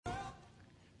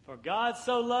For God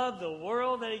so loved the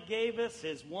world that he gave us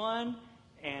his one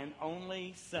and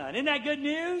only Son. Isn't that good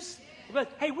news? But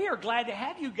hey, we are glad to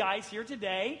have you guys here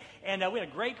today. And we had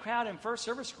a great crowd in first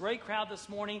service, great crowd this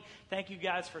morning. Thank you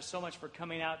guys for so much for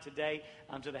coming out today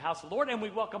to the house of the Lord. And we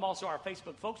welcome also our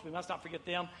Facebook folks. We must not forget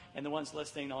them and the ones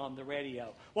listening on the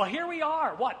radio. Well, here we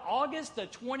are. August the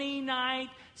 29th.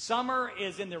 Summer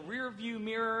is in the rearview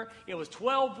mirror. It was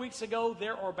 12 weeks ago,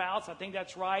 thereabouts, I think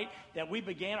that's right, that we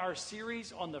began our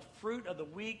series on the Fruit of the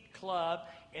Week Club.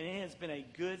 And it has been a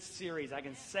good series. I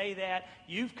can say that.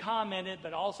 You've commented,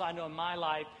 but also I know in my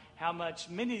life how much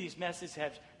many of these messages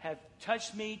have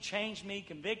touched me, changed me,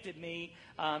 convicted me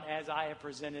as I have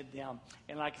presented them.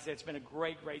 And like I said, it's been a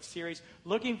great, great series.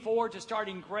 Looking forward to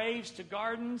starting Graves to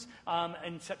Gardens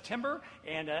in September,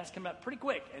 and that's coming up pretty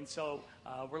quick. And so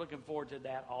we're looking forward to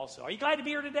that also. Are you glad to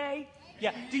be here today?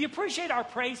 Yeah. Do you appreciate our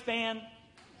praise band?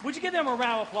 Would you give them a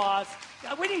round of applause?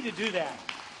 We need to do that.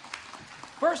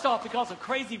 First off, because of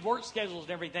crazy work schedules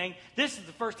and everything, this is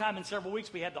the first time in several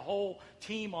weeks we had the whole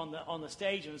team on the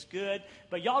stage, and it was good.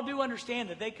 But y'all do understand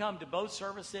that they come to both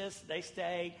services. They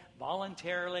stay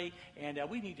voluntarily, and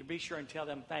we need to be sure and tell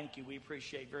them thank you. We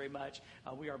appreciate very much.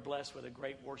 We are blessed with a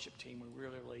great worship team. We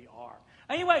really, really are.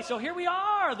 Anyway, so here we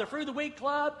are, the Fruit of the Week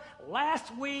Club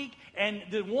last week, and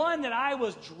the one that I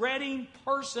was dreading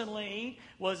personally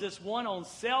was this one on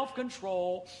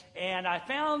self-control, and I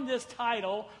found this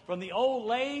title from the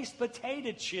old Lay's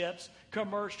potato chips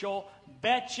commercial,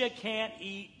 Bet You Can't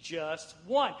Eat Just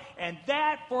One. And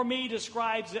that, for me,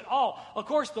 describes it all. Of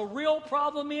course, the real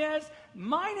problem is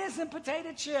mine isn't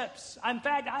potato chips. In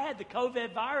fact, I had the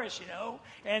COVID virus,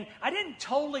 and I didn't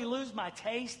totally lose my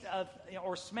taste of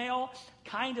or smell,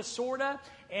 kind of, sort of.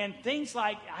 And things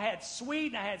like I had sweet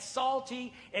and I had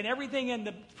salty, and everything in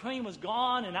the between was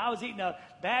gone, and I was eating a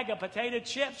bag of potato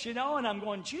chips, and I'm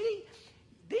going, Judy,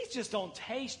 these just don't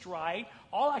taste right.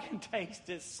 All I can taste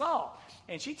is salt.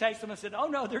 And she tasted them and said, oh,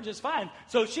 no, they're just fine.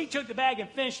 So she took the bag and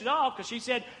finished it off because she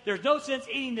said, there's no sense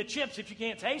eating the chips if you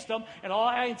can't taste them. And all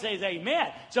I can say is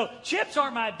amen. So chips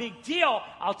aren't my big deal.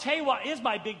 I'll tell you what is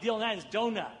my big deal, and that is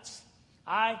donuts.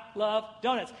 I love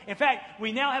donuts. In fact,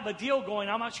 we now have a deal going.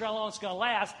 I'm not sure how long it's going to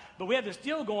last, but we have this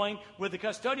deal going with the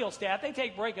custodial staff. They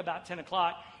take break about 10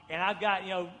 o'clock. And I've got,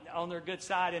 on their good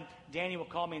side, and Danny will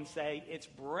call me and say, it's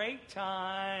break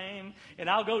time. And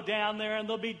I'll go down there, and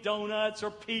there'll be donuts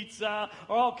or pizza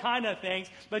or all kind of things.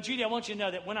 But, Judy, I want you to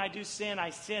know that when I do sin, I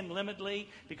sin limitedly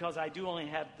because I do only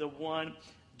have the one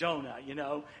donut,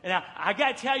 And I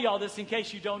got to tell you all this in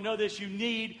case you don't know this. You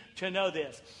need to know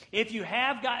this. If you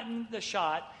have gotten the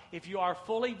shot, if you are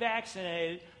fully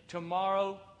vaccinated,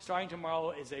 starting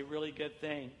tomorrow is a really good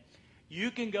thing.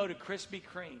 You can go to Krispy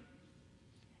Kreme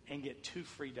and get 2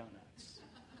 free donuts.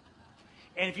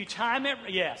 And if you time it,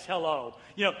 yes, hello.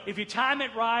 If you time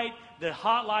it right, the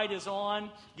hot light is on,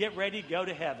 get ready, go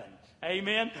to heaven.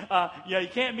 Amen? You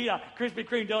can't meet a Krispy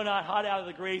Kreme donut hot out of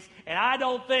the grease, and I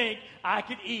don't think I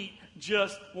could eat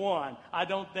just one. I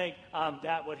don't think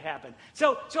that would happen.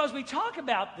 So as we talk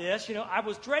about this, I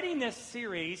was dreading this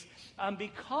series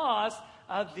because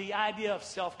of the idea of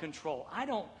self-control. I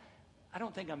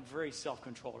don't think I'm very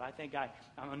self-controlled. I think I'm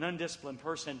an undisciplined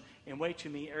person in way too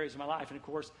many areas of my life. And, of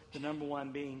course, the number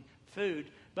one being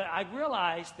food. But I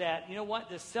realized that,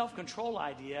 this self-control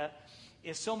idea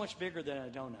is so much bigger than a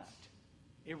donut.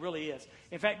 It really is.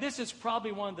 In fact, this is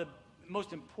probably one of the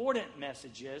most important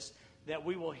messages that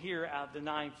we will hear out of the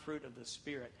 9 fruit of the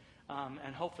Spirit.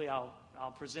 And hopefully I'll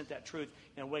present that truth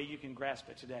in a way you can grasp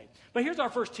it today. But here's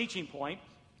our first teaching point.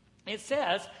 It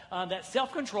says that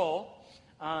self-control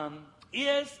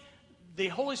is the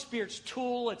Holy Spirit's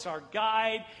tool. It's our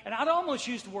guide. And I'd almost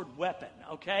use the word weapon,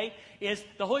 okay? Is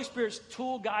the Holy Spirit's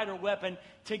tool, guide, or weapon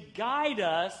to guide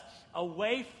us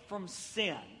away from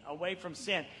sin.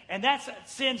 And that's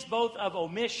sins both of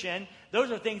omission.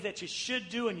 Those are things that you should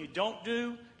do and you don't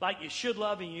do, like you should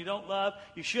love and you don't love.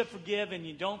 You should forgive and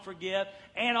you don't forgive.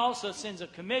 And also sins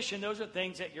of commission. Those are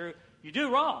things that you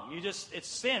do wrong. It's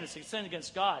sin. It's a sin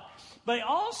against God. But it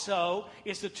also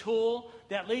is the tool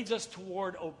that leads us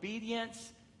toward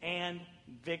obedience and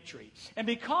victory. And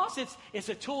because it's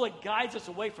a tool that guides us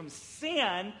away from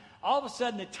sin, all of a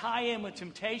sudden the tie-in with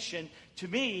temptation, to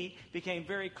me, became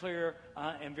very clear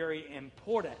and very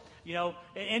important. And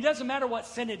it doesn't matter what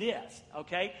sin it is,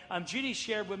 okay? Judy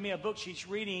shared with me a book she's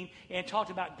reading and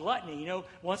talked about gluttony.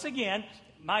 Once again,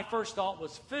 my first thought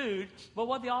was food, but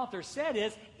what the author said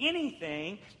is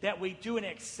anything that we do in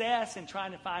excess and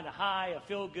trying to find a high, a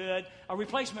feel good, a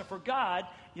replacement for God,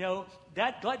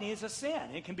 that gluttony is a sin.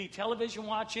 It can be television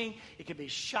watching. It could be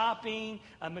shopping.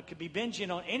 It could be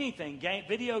binging on anything,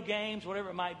 video games, whatever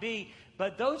it might be.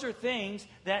 But those are things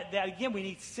that again, we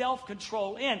need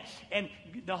self-control in. And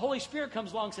the Holy Spirit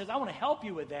comes along and says, I want to help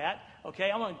you with that.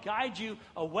 Okay, I want to guide you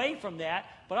away from that,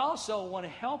 but also want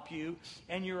to help you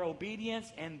in your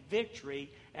obedience and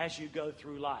victory as you go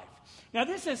through life. Now,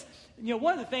 this is,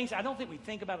 one of the things I don't think we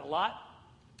think about a lot.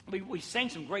 We sang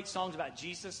some great songs about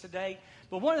Jesus today,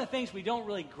 but one of the things we don't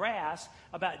really grasp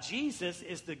about Jesus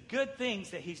is the good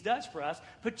things that he does for us,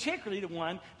 particularly the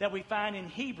one that we find in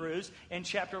Hebrews in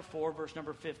chapter 4, verse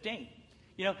number 15.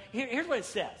 Here's what it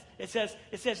says. It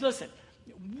says, listen,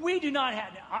 we do not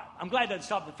have, I'm glad it doesn't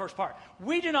stop at the first part.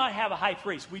 We do not have a high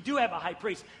priest. We do have a high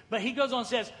priest. But he goes on and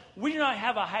says, we do not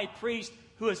have a high priest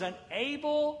who is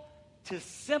unable to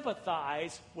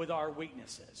sympathize with our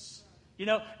weaknesses.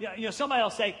 Somebody will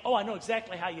say, oh, I know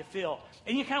exactly how you feel.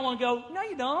 And you kind of want to go, no,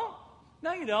 you don't.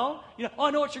 No, you don't. Oh,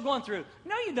 I know what you're going through.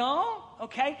 No, you don't.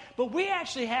 Okay? But we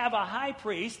actually have a high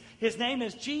priest. His name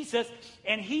is Jesus,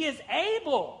 and he is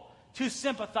able to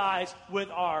sympathize with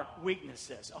our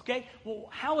weaknesses. Okay? Well,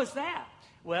 how is that?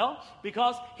 Well,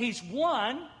 because he's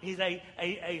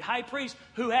a high priest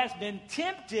who has been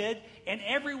tempted in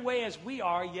every way as we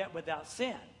are, yet without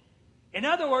sin. In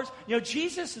other words,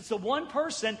 Jesus is the one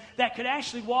person that could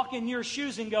actually walk in your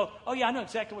shoes and go, oh yeah, I know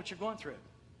exactly what you're going through.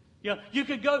 You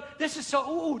could go, this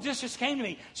just came to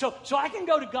me. So I can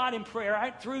go to God in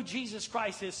prayer through Jesus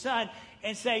Christ, his son,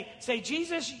 and say,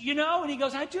 Jesus, and he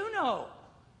goes, I do know.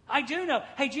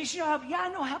 Hey, Jesus, I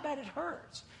know how bad it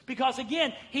hurts. Because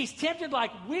again, he's tempted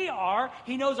like we are.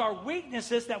 He knows our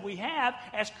weaknesses that we have.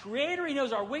 As creator, he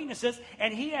knows our weaknesses,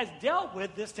 and he has dealt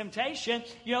with this temptation,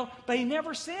 but he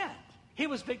never sinned. He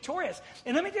was victorious.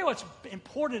 And let me tell you what's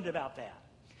important about that.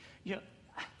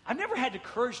 I've never had the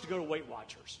courage to go to Weight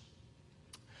Watchers.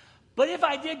 But if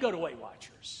I did go to Weight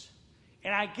Watchers,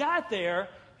 and I got there,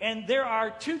 and there are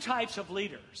two types of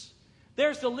leaders.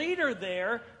 There's the leader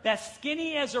there that's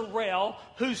skinny as a rail,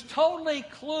 who's totally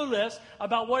clueless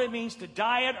about what it means to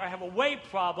diet or have a weight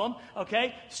problem,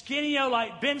 okay? Skinny,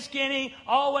 like been skinny,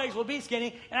 always will be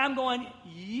skinny. And I'm going,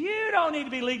 you don't need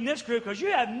to be leading this group because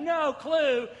you have no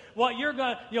clue what you're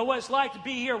going to, what it's like to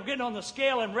be here getting on the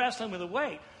scale and wrestling with the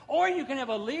weight. Or you can have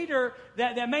a leader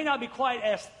that may not be quite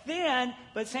as thin,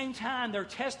 but at the same time, their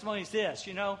testimony is this,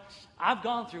 I've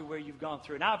gone through where you've gone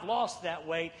through, and I've lost that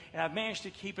weight, and I've managed to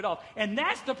keep it off. And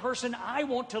that's the person I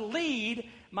want to lead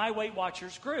my Weight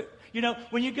Watchers group.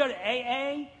 When you go to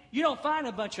AA, you don't find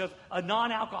a bunch of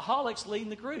non-alcoholics leading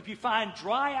the group. You find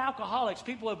dry alcoholics,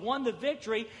 people who have won the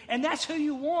victory, and that's who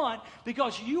you want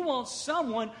because you want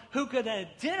someone who can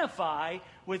identify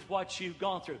with what you've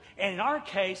gone through. And in our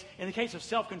case, in the case of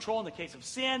self-control, in the case of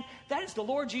sin, that is the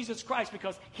Lord Jesus Christ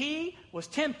because he was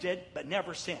tempted but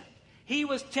never sinned. He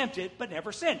was tempted but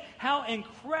never sinned. How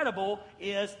incredible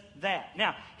is that?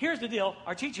 Now, here's the deal.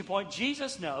 Our teaching point,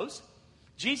 Jesus knows.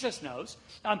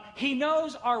 He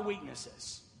knows our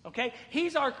weaknesses. Okay?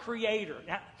 He's our creator.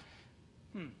 Now,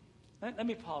 let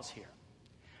me pause here.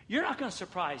 You're not going to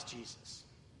surprise Jesus.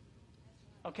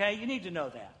 Okay? You need to know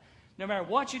that. No matter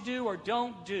what you do or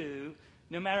don't do,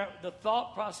 no matter the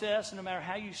thought process, no matter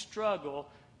how you struggle,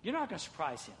 you're not going to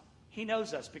surprise him. He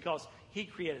knows us because he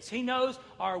created us. He knows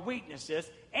our weaknesses.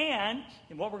 And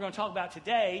what we're going to talk about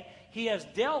today, he has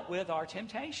dealt with our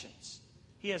temptations.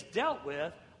 He has dealt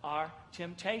with our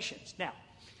temptations. Now,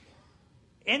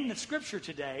 in the scripture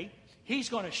today, he's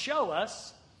going to show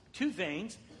us two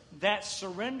things, that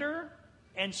surrender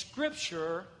and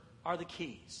scripture are the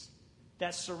keys.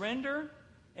 That surrender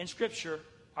and scripture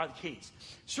are the keys.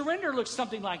 Surrender looks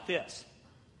something like this.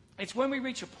 It's when we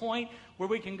reach a point where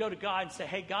we can go to God and say,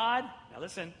 hey, God, now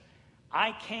listen,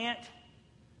 I can't,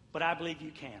 but I believe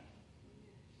you can.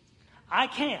 I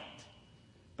can't,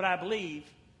 but I believe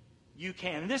you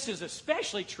can. And this is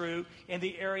especially true in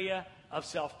the area of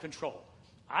self-control.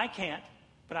 I can't,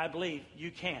 but I believe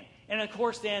you can. And of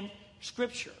course, then,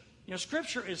 scripture.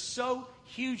 Scripture is so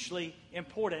hugely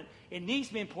important. It needs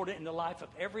to be important in the life of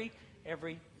every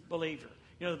believer.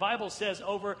 The Bible says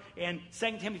over in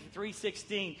 2 Timothy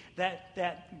 3:16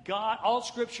 that God, all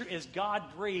Scripture is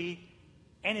God-breathed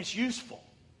and it's useful.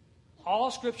 All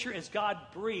Scripture is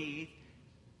God-breathed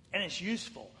and it's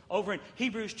useful. Over in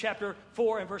Hebrews chapter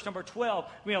 4 and verse number 12,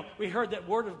 we heard that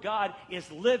Word of God is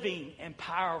living and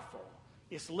powerful.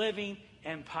 It's living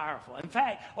and powerful. In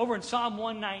fact, over in Psalm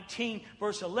 119,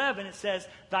 verse 11, it says,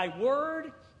 Thy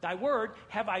word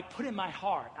have I put in my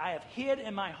heart. I have hid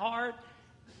in my heart.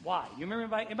 Why?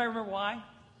 Anybody remember why?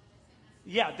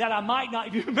 Yeah, that I might not,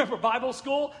 if you remember Bible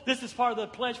school, this is part of the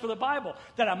pledge for the Bible,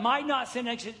 that I might not sin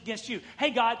against you. Hey,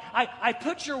 God, I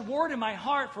put your word in my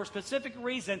heart for a specific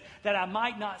reason, that I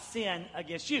might not sin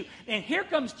against you. And here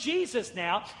comes Jesus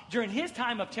now, during his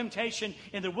time of temptation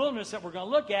in the wilderness that we're going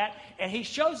to look at, and he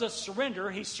shows us surrender.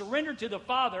 He surrendered to the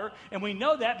Father, and we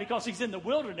know that because he's in the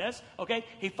wilderness, okay?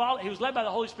 He was led by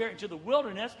the Holy Spirit into the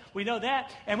wilderness. We know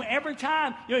that. And every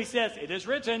time, he says, it is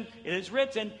written, it is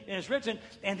written, it is written.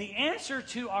 And the answer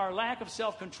to our lack of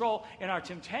self-control and our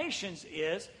temptations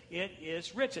is, it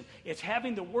is written. It's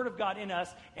having the Word of God in us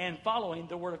and following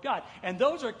the Word of God. And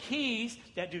those are keys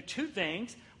that do two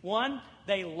things. One,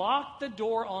 they lock the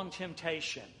door on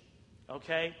temptation.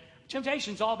 Okay?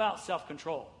 Temptation is all about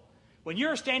self-control. When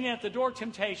you're standing at the door of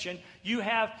temptation, you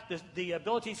have the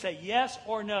ability to say yes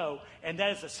or no, and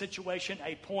that is a situation,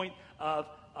 a point of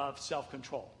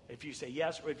self-control. If you say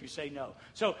yes or if you say no.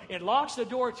 So it locks the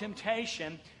door of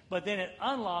temptation, but then it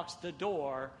unlocks the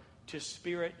door to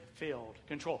Spirit-filled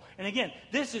control. And again,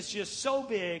 this is just so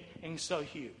big and so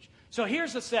huge. So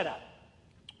here's the setup.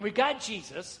 We've got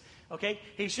Jesus, okay?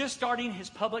 He's just starting his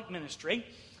public ministry,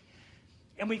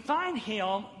 and we find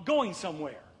him going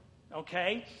somewhere,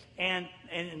 okay? And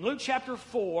in Luke chapter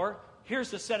 4,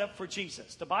 here's the setup for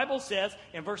Jesus. The Bible says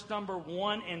in verse number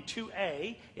 1 and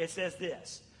 2a, it says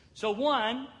this. So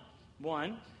one,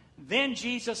 then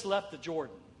Jesus left the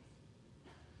Jordan.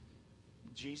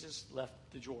 Jesus left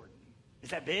the Jordan. Is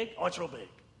that big? Oh, it's real big.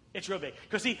 It's real big.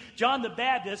 Because see, John the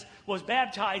Baptist was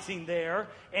baptizing there,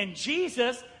 and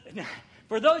Jesus...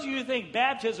 For those of you who think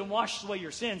baptism washes away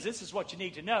your sins, this is what you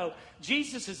need to know.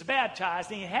 Jesus is baptized,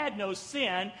 and he had no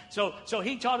sin. So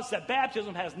he taught us that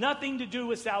baptism has nothing to do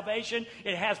with salvation.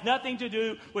 It has nothing to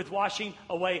do with washing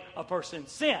away a person's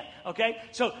sin. Okay?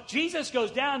 So Jesus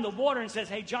goes down in the water and says,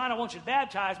 hey, John, I want you to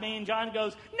baptize me. And John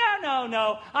goes,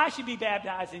 no, I should be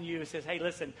baptizing you. He says, hey,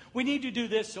 listen, we need to do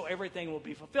this so everything will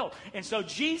be fulfilled. And so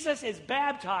Jesus is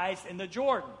baptized in the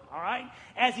Jordan. All right?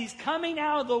 As he's coming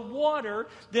out of the water,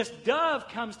 this dove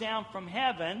comes down from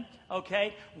heaven,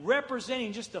 okay,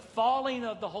 representing just the falling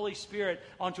of the Holy Spirit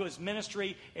onto his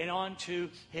ministry and onto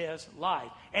his life.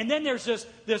 And then there's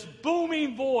this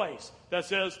booming voice that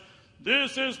says,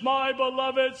 this is my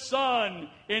beloved Son,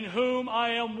 in whom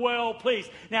I am well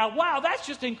pleased. Now, wow, that's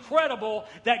just incredible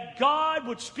that God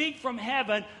would speak from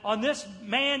heaven on this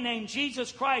man named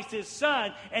Jesus Christ, his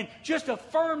Son, and just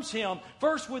affirms him,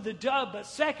 first with the dove, but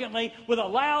secondly, with a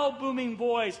loud, booming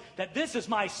voice, that this is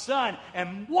my Son,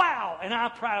 and wow, and I'm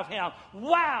proud of him.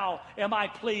 Wow, am I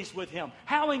pleased with him.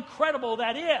 How incredible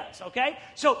that is, okay?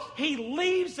 So he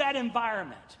leaves that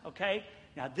environment, okay?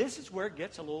 Now, this is where it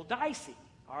gets a little dicey.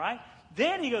 All right?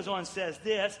 Then he goes on and says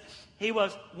this. He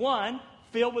was, one,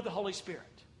 filled with the Holy Spirit.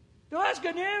 Well, that's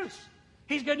good news.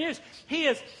 He's good news. He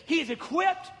is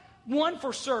equipped, one,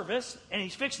 for service, and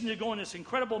he's fixing to go in this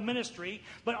incredible ministry,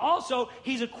 but also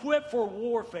he's equipped for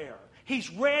warfare. He's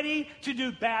ready to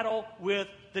do battle with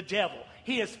the devil.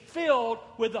 He is filled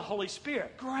with the Holy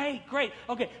Spirit. Great.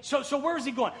 Okay, so where is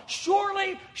he going?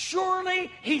 Surely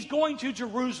he's going to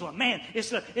Jerusalem. Man, it's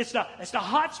the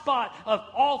hot spot of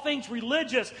all things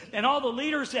religious and all the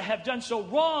leaders that have done so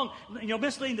wrong,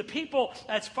 misleading the people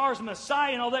as far as the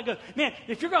Messiah and all that goes. Man,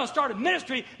 if you're going to start a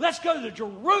ministry, let's go to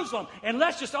Jerusalem and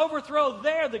let's just overthrow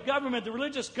there the government, the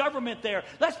religious government there.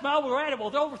 While we're at it,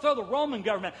 we'll overthrow the Roman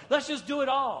government. Let's just do it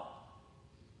all.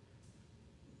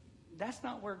 That's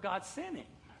not where God sent him.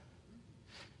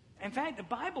 In fact, the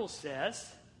Bible says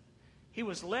he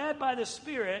was led by the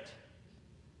Spirit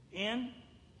in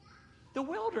the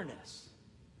wilderness.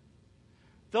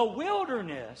 The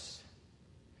wilderness.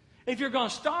 If you're going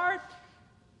to start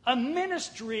a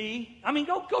ministry,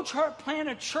 go plant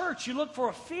a church. You look for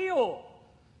a field.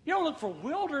 You don't look for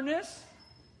wilderness.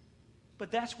 But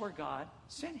that's where God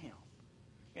sent him.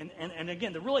 And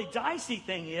again, the really dicey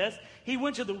thing is, he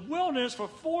went to the wilderness for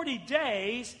 40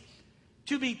 days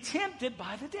to be tempted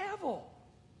by the devil.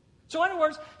 So in other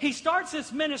words, he starts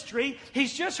this ministry.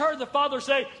 He's just heard the Father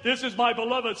say, this is my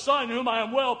beloved Son, in whom I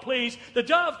am well pleased. The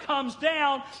dove comes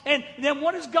down, and then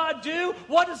what does God do?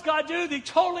 The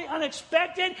totally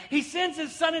unexpected. He sends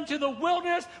his Son into the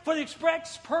wilderness for the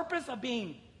express purpose of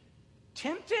being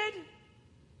tempted.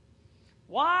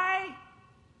 Why?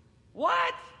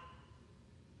 What?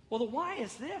 Well, the why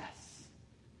is this.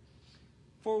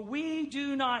 For we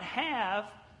do not have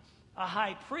a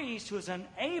high priest who is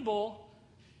unable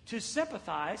to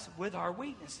sympathize with our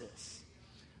weaknesses,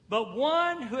 but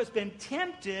one who has been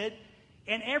tempted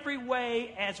in every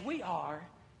way as we are,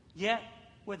 yet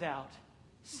without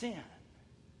sin.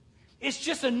 It's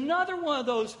just another one of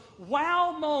those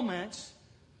wow moments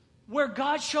where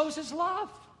God shows his love.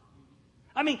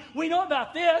 I mean, we know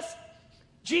about this.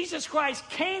 Jesus Christ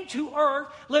came to earth,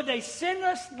 lived a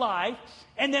sinless life,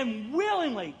 and then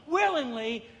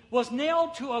willingly was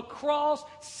nailed to a cross,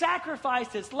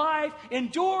 sacrificed his life,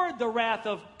 endured the wrath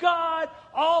of God,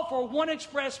 all for one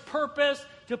express purpose,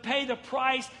 to pay the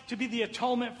price, to be the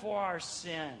atonement for our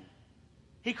sin.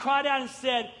 He cried out and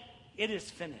said, "It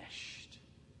is finished."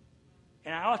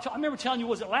 And I remember telling you,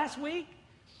 was it last week?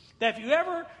 That if you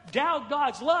ever doubt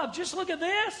God's love, just look at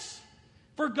this.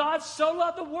 For God so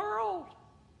loved the world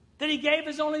that he gave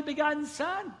his only begotten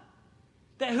Son,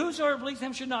 that whosoever believes in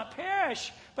him should not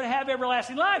perish, but have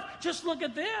everlasting life. Just look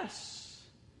at this.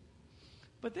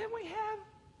 But then we have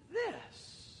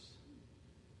this.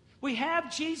 We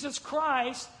have Jesus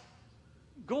Christ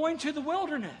going to the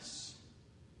wilderness.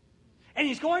 And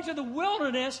he's going to the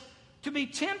wilderness to be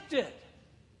tempted.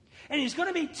 And he's going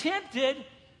to be tempted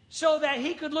so that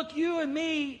he could look you and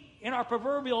me in our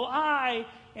proverbial eye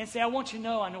and say, I want you to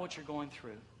know I know what you're going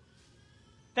through.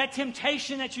 That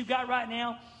temptation that you've got right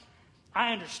now,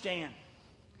 I understand.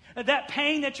 That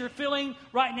pain that you're feeling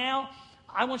right now,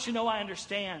 I want you to know I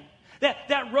understand.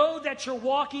 That road that you're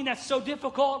walking that's so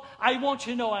difficult, I want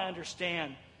you to know I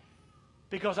understand.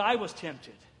 Because I was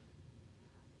tempted.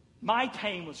 My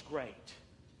pain was great.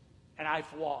 And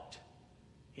I've walked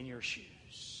in your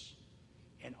shoes.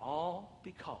 And all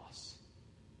because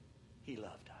he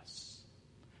loved us.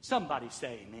 Somebody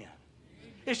say amen.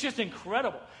 It's just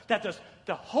incredible that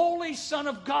the Holy Son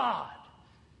of God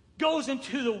goes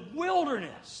into the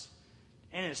wilderness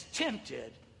and is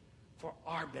tempted for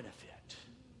our benefit.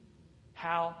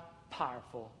 How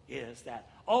powerful is that?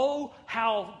 Oh,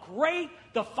 how great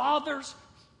the Father's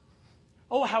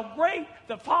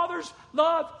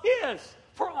love is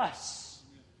for us.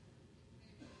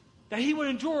 That he would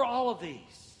endure all of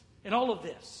these and all of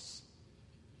this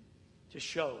to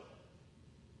show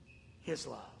his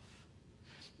love.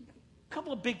 A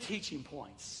couple of big teaching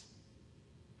points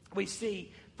we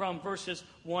see from verses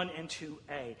 1 and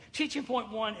 2a. Teaching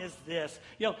point 1 is this.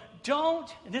 And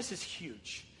this is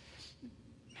huge.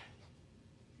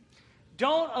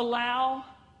 Don't allow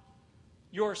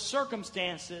your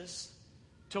circumstances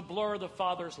to blur the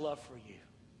Father's love for you.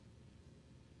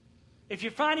 If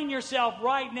you're finding yourself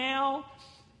right now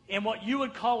in what you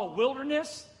would call a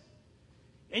wilderness,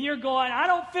 and you're going, I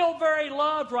don't feel very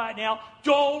loved right now,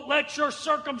 don't let your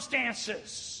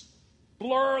circumstances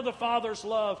blur the Father's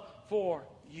love for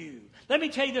you. Let me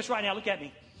tell you this right now. Look at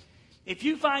me. If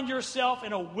you find yourself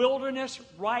in a wilderness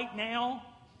right now,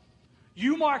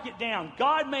 you mark it down.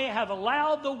 God may have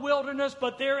allowed the wilderness,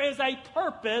 but there is a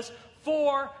purpose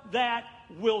for that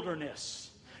wilderness.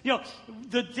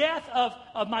 The death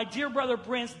of my dear brother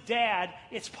Brent's dad,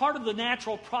 it's part of the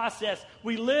natural process.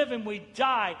 We live and we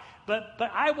die. But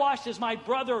I watched as my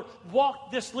brother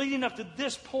walked this leading up to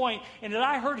this point, and that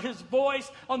I heard his voice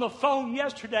on the phone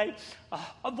yesterday,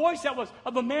 a voice that was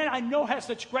of a man I know has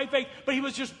such great faith, but he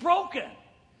was just broken.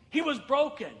 He was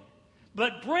broken.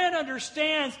 But Brent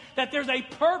understands that there's a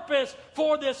purpose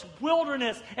for this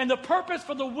wilderness, and the purpose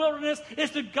for the wilderness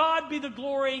is to God be the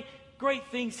glory, great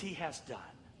things he has done.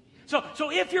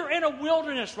 So if you're in a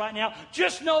wilderness right now,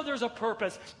 just know there's a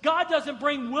purpose. God doesn't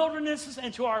bring wildernesses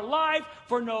into our life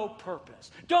for no purpose.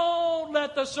 Don't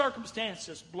let the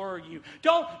circumstances blur you.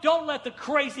 Don't let the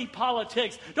crazy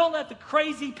politics, don't let the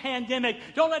crazy pandemic,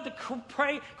 don't let the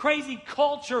crazy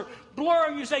culture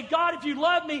blur you. Say, God, if you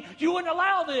love me, you wouldn't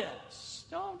allow this.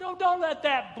 Don't let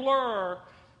that blur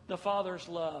the Father's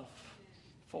love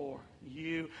for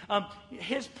you.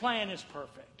 His plan is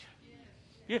perfect.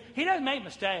 He doesn't make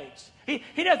mistakes.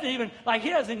 He doesn't even, he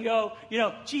doesn't go,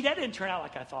 gee, that didn't turn out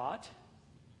like I thought.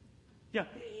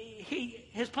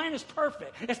 His plan is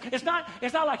perfect. It's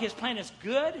not like his plan is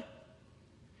good.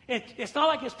 It's not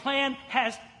like his plan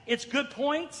has its good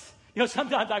points.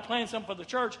 Sometimes I plan something for the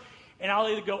church, and I'll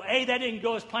either go, A, that didn't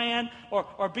go as planned,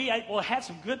 or B, it had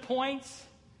some good points.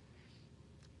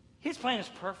 His plan is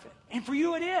perfect. And for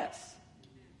you it is.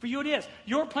 For you it is.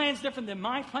 Your plan's different than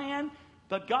my plan.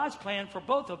 But God's plan for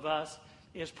both of us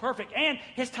is perfect. And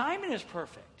his timing is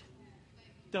perfect.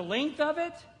 The length of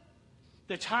it,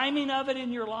 the timing of it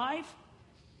in your life,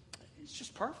 it's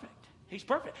just perfect. He's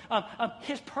perfect.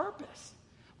 His purpose,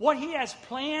 what he has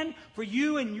planned for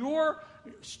you in your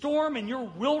storm, in your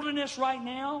wilderness right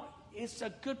now, it's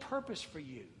a good purpose for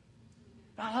you.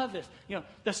 I love this.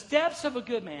 The steps of a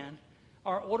good man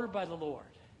are ordered by the Lord.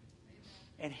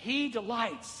 And he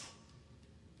delights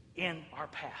in our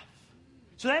path.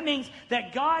 So that means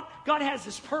that God has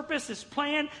this purpose, this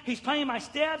plan. He's planning my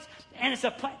steps, and it's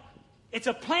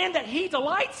a plan that he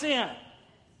delights in.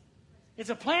 It's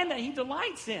a plan that he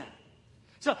delights in.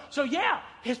 So yeah,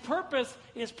 his purpose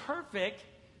is perfect,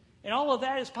 and all of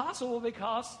that is possible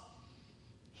because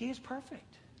he is perfect.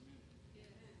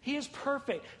 He is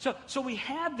perfect. So we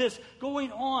have this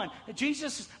going on.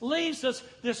 Jesus leaves us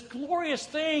this glorious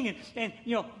thing, and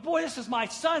boy, this is my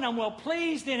son. I'm well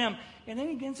pleased in him. And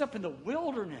then he ends up in the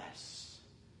wilderness.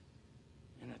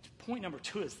 And point number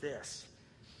 2 is this.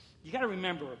 You got to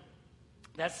remember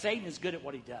that Satan is good at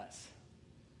what he does.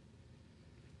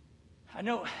 I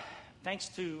know, thanks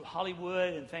to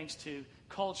Hollywood and thanks to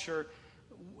culture,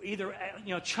 either,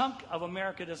 a chunk of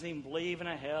America doesn't even believe in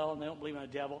a hell, and they don't believe in a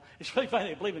devil. It's really funny.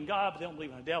 They believe in God, but they don't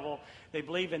believe in a devil. They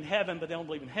believe in heaven, but they don't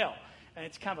believe in hell. And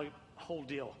it's kind of a whole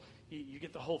deal. You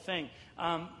get the whole thing.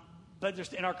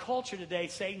 But in our culture today,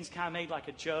 Satan's kind of made like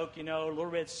a joke, little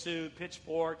red suit,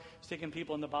 pitchfork, sticking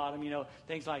people in the bottom,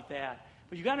 things like that.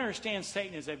 But you got to understand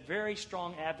Satan is a very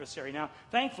strong adversary. Now,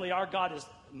 thankfully, our God is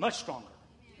much stronger.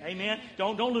 Amen.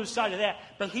 Don't lose sight of that.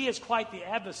 But he is quite the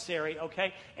adversary,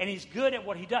 okay? And he's good at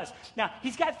what he does. Now,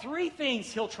 he's got 3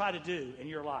 things he'll try to do in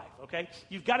your life, okay?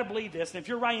 You've got to believe this. And if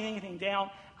you're writing anything down,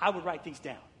 I would write these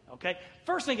down, okay?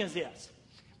 First thing is this.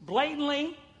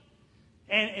 Blatantly,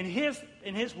 and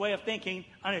in his way of thinking,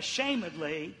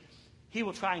 unashamedly, he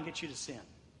will try and get you to sin.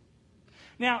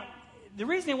 Now, the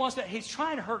reason he wants that, he's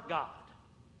trying to hurt God,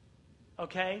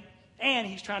 okay? And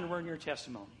he's trying to ruin your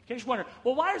testimony. Okay, you wonder,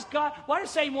 well, why does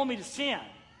Satan want me to sin?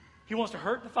 He wants to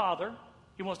hurt the Father.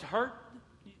 He wants to hurt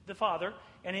the Father,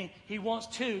 and he wants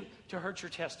to hurt your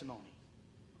testimony.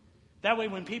 That way,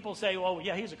 when people say, well,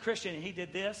 yeah, he's a Christian and he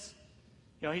did this,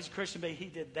 he's a Christian, but he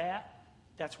did that,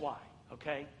 that's why,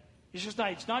 okay?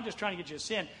 It's not just trying to get you to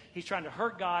sin. He's trying to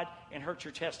hurt God and hurt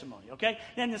your testimony, okay?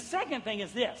 Then the second thing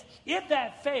is this. If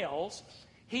that fails,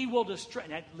 he will distract.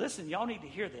 Now, listen, y'all need to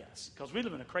hear this because we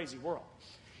live in a crazy world.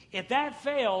 If that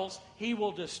fails, he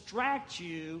will distract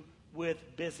you with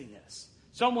busyness.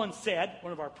 Someone said,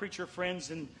 one of our preacher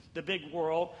friends in the big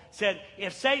world, said,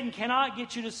 if Satan cannot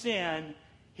get you to sin,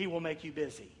 he will make you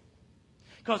busy.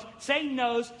 Because Satan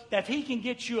knows that if he can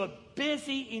get you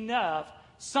busy enough,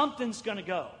 something's going to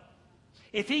go.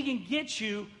 If he can get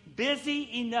you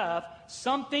busy enough,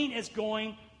 something is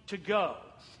going to go.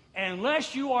 And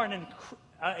unless you are an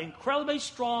incredibly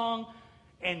strong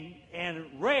and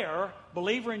rare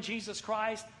believer in Jesus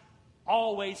Christ,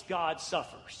 always God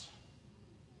suffers.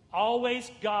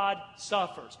 Always God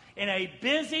suffers. In a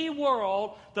busy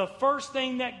world, the first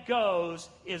thing that goes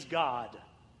is God.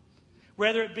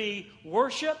 Whether it be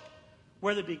worship,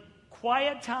 whether it be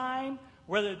quiet time,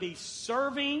 whether it be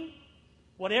serving,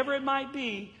 whatever it might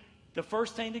be, the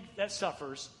first thing that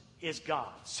suffers is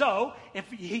God. So, if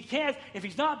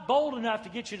he's not bold enough to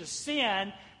get you to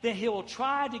sin, then he will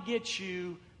try to get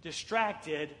you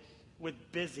distracted with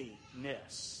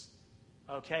busyness.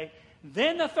 Okay?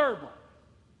 Then the third one.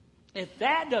 If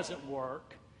that doesn't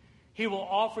work, he will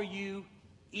offer you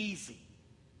easy.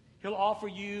 He'll offer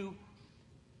you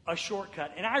a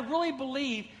shortcut. And I really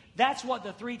believe that's what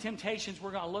the 3 temptations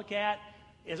we're going to look at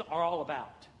are all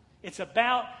about. It's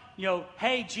about,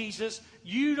 hey, Jesus,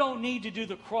 you don't need to do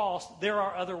the cross. There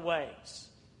are other ways.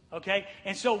 Okay?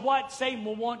 And so what Satan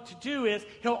will want to do is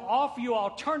he'll offer you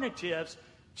alternatives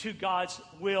to God's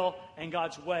will and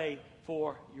God's way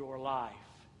for your life.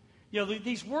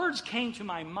 These words came to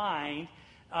my mind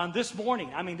this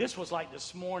morning. I mean, this was like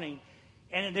this morning.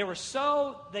 And they were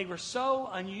so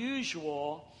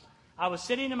unusual. I was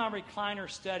sitting in my recliner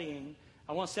studying.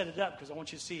 I want to set it up because I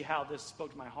want you to see how this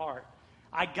spoke to my heart.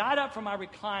 I got up from my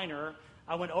recliner.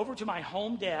 I went over to my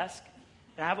home desk.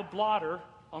 And I have a blotter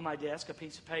on my desk, a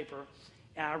piece of paper.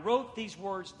 And I wrote these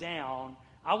words down.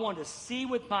 I wanted to see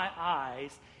with my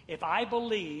eyes if I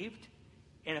believed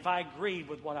and if I agreed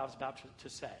with what I was about to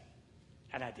say.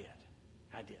 And I did.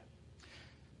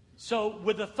 So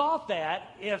with the thought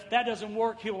that if that doesn't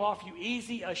work, he will offer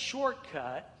you a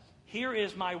shortcut, here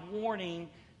is my warning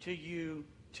to you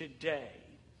today.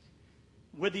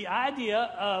 With the idea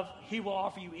of he will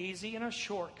offer you easy and a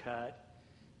shortcut,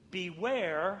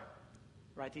 beware,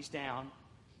 write these down,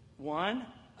 1,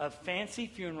 of fancy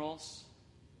funerals,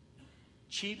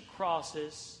 cheap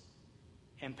crosses,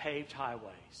 and paved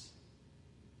highways.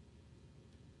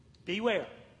 Beware.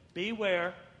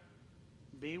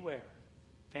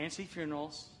 Fancy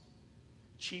funerals,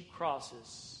 cheap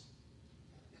crosses,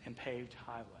 and paved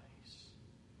highways.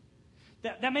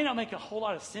 That may not make a whole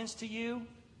lot of sense to you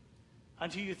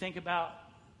until you think about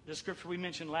the scripture we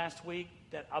mentioned last week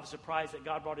that I was surprised that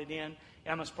God brought it in.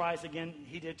 And I'm surprised again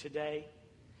he did today.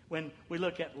 When we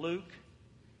look at Luke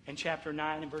in chapter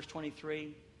 9 and verse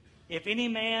 23. If any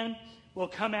man will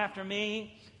come after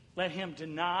me, let him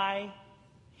deny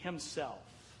himself.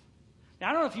 Now,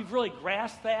 I don't know if you've really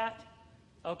grasped that.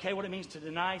 okay, what it means to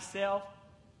deny self.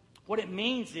 What it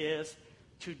means is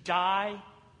to die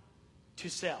to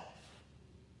self.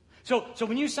 So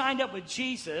when you signed up with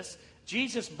Jesus,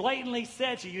 Jesus blatantly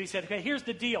said to you, he said, okay, here's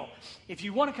the deal. If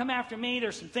you want to come after me,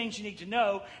 there's some things you need to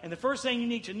know. And the first thing you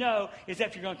need to know is that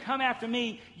if you're going to come after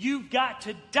me, you've got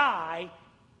to die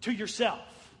to yourself.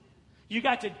 You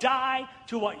got to die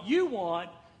to what you want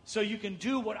so you can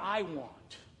do what I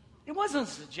want. It wasn't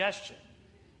a suggestion.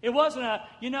 It wasn't a,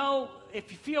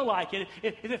 if you feel like it,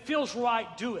 if it feels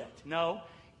right, do it. No.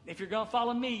 If you're going to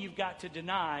follow me, you've got to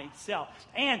deny self.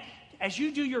 And as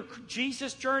you do your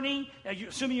Jesus journey,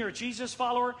 assuming you're a Jesus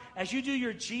follower, as you do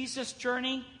your Jesus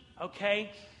journey,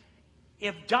 okay,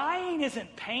 if dying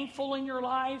isn't painful in your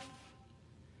life,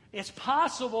 it's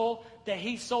possible that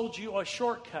he sold you a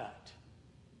shortcut.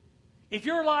 If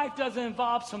your life doesn't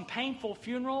involve some painful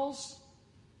funerals,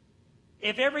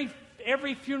 if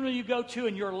every funeral you go to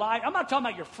in your life, I'm not talking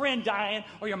about your friend dying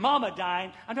or your mama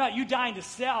dying, I'm talking about you dying to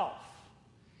self.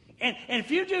 And if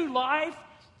you do life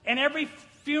and every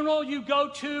funeral you go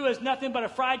to is nothing but a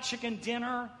fried chicken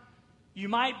dinner, you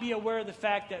might be aware of the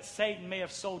fact that Satan may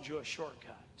have sold you a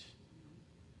shortcut.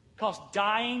 Because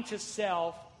dying to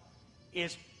self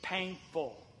is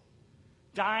painful.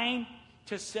 Dying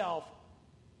to self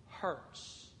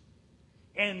hurts.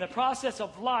 And in the process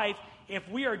of life, if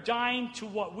we are dying to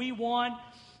what we want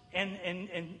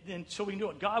and so we can do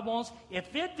what God wants,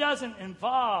 if it doesn't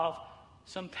involve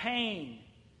some pain,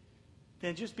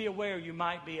 then just be aware you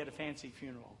might be at a fancy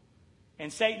funeral.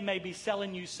 And Satan may be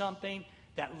selling you something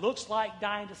that looks like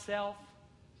dying to self,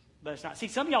 but it's not. See,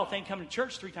 some of y'all think coming to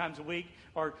church 3 times a week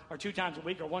or 2 times a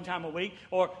week or 1 time a week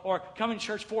or coming to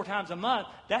church 4 times a month,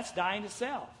 that's dying to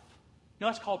self. No,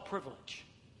 that's called privilege.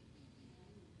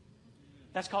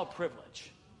 That's called privilege.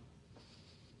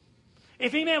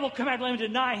 If any man will come after him and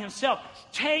deny himself,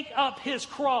 take up his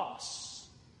cross.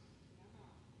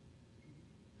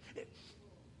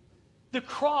 The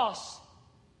cross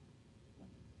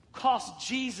cost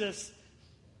Jesus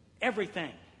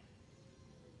everything.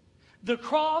 The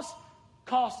cross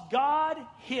cost God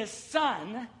his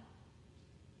son,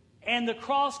 and the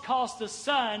cross cost the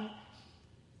son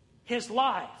his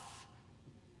life.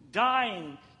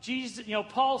 Dying. Jesus,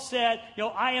 Paul said,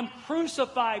 I am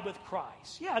crucified with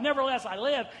Christ. Yeah, nevertheless I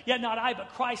live, yet not I, but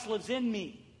Christ lives in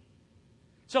me.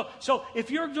 So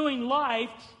if you're doing life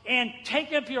and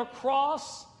taking up your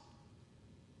cross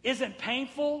isn't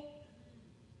painful,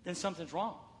 then something's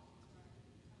wrong.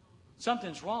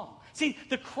 Something's wrong. See,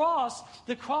 the cross,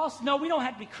 no, we don't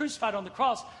have to be crucified on the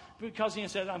cross because he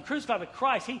said, I'm crucified with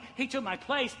Christ. He took my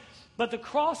place. But the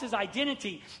cross is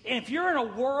identity. And if you're in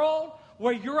a world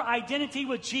where your identity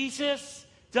with Jesus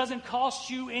doesn't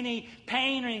cost you any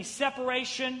pain or any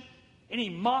separation, any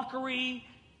mockery,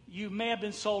 you may have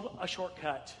been sold a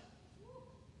shortcut.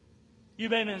 You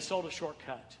may have been sold a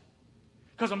shortcut.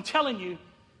 Because I'm telling you,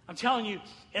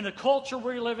 in the culture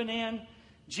we're living in,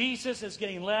 Jesus is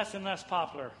getting less and less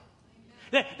popular.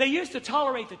 They used to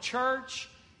tolerate the church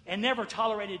and never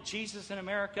tolerated Jesus in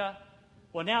America.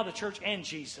 Well, now the church and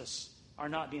Jesus are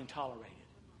not being tolerated.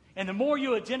 And the more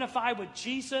you identify with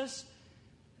Jesus,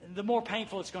 the more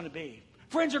painful it's going to be.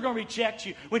 Friends are going to reject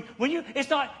you.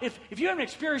 If you haven't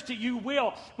experienced it, you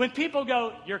will. When people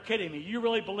go, you're kidding me. You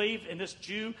really believe in this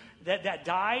Jew that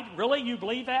died? Really? You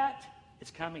believe that?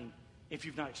 It's coming if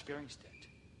you've not experienced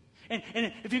it.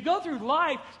 And if you go through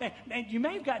life, and you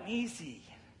may have gotten easy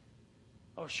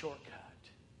or shortcut.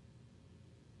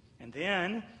 And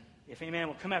then, if any man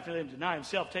will come after them, deny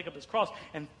himself, take up his cross,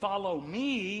 and follow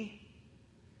me.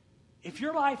 If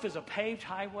your life is a paved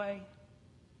highway,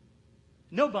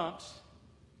 no bumps,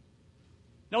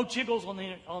 no jiggles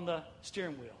on the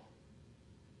steering wheel,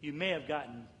 you may have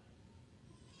gotten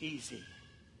easy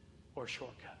or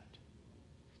shortcut.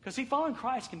 Because see, following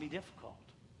Christ can be difficult.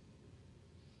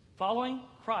 Following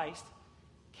Christ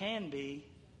can be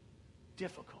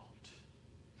difficult.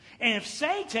 And if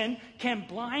Satan can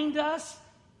blind us,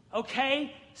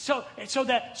 okay, so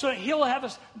that he'll have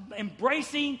us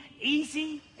embracing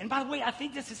easy. And by the way, I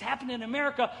think this has happened in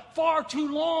America far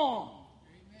too long.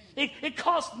 It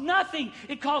costs nothing.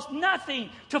 It costs nothing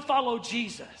to follow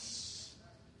Jesus.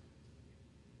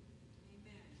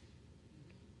 Amen.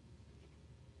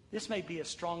 This may be his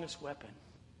strongest weapon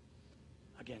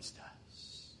against us.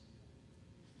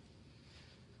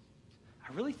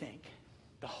 I really think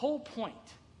the whole point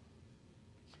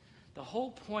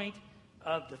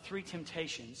of the 3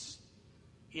 temptations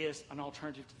is an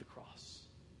alternative to the cross.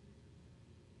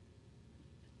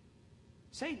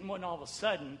 Satan wasn't all of a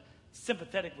sudden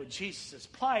sympathetic with Jesus'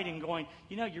 plight and going,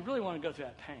 you really want to go through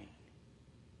that pain.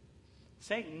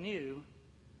 Satan knew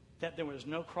that there was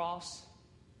no cross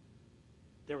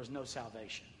there was no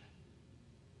salvation.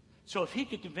 So if he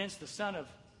could convince the Son of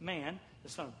Man, the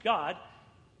Son of God,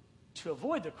 to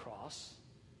avoid the cross,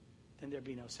 then there'd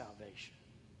be no salvation.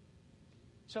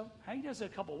 So he does it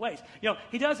a couple of ways.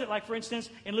 He does it like, for instance,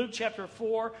 in Luke chapter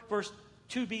 4, verse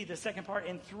 2b, the second part,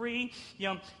 and 3,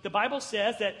 the Bible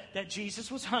says that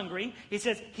Jesus was hungry. It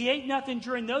says he ate nothing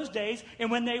during those days, and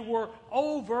when they were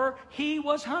over, he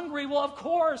was hungry. Well, of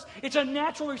course, it's a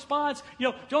natural response.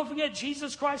 Don't forget,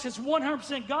 Jesus Christ is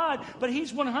 100% God, but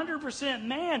he's 100%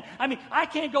 man. I mean, I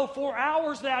can't go 4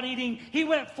 hours without eating. He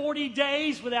went 40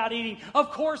 days without eating.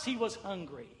 Of course he was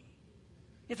hungry.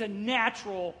 It's a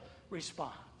natural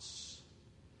response.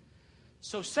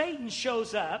 So Satan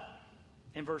shows up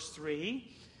in verse 3.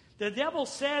 The devil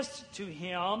says to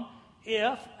him,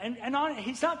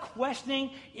 he's not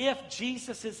questioning if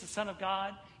Jesus is the Son of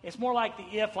God. It's more like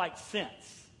the if, like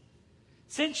since.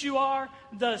 Since you are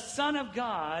the Son of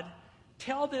God,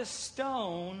 tell this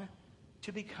stone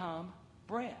to become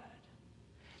bread.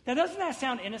 Now, doesn't that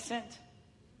sound innocent?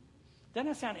 Doesn't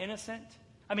that sound innocent?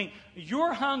 I mean,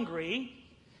 you're hungry,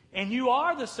 and you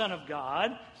are the Son of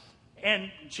God, and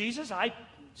Jesus,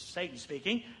 Satan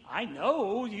speaking, I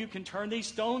know you can turn these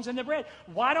stones into bread.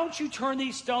 Why don't you turn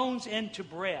these stones into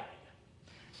bread?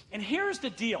 And here's the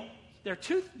deal. There are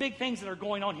two big things that are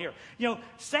going on here.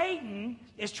 Satan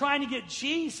is trying to get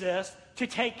Jesus to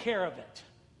take care of it.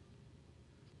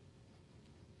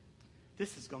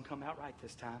 This is going to come out right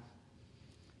this time.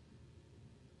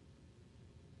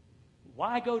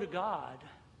 Why go to God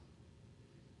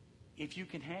if you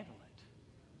can handle it?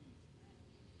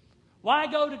 Why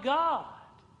go to God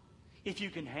if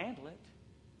you can handle it?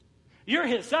 You're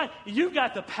his son. You've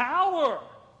got the power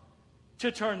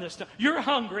to turn this stone. You're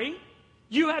hungry.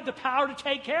 You have the power to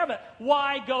take care of it.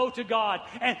 Why go to God?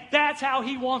 And that's how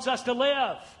he wants us to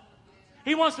live.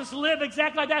 He wants us to live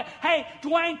exactly like that. Hey,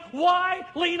 Dwayne, why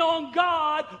lean on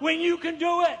God when you can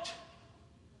do it?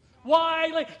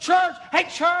 Why? Church,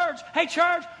 hey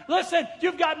church, listen,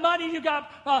 you've got money, you've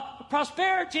got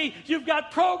prosperity, you've got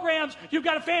programs, you've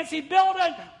got a fancy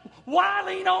building. Why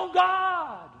lean on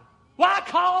God? Why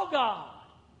call God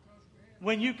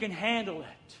when you can handle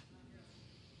it?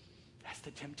 That's the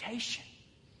temptation.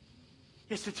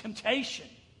 It's the temptation.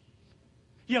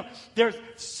 There's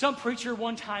some preacher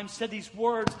one time said these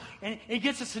words, and it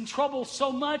gets us in trouble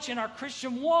so much in our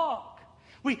Christian walk.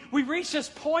 We reach this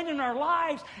point in our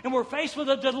lives, and we're faced with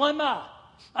a dilemma,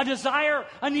 a desire,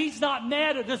 a need's not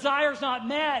met, a desire's not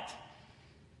met.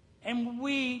 And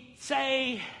we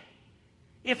say,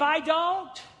 if I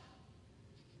don't,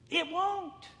 it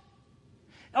won't.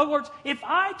 In other words, if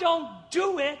I don't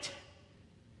do it,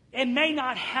 it may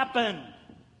not happen.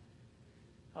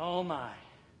 Oh my.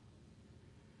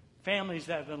 Families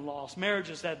that have been lost,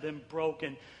 marriages that have been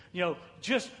broken,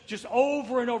 just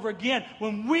over and over again.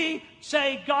 When we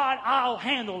say, God, I'll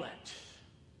handle it.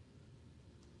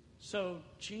 So,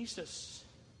 Jesus,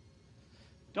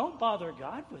 don't bother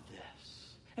God with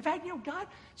this. In fact, God,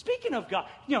 speaking of God,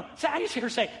 I used to hear her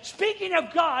say, speaking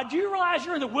of God, do you realize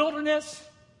you're in the wilderness?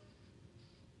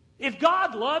 If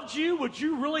God loved you, would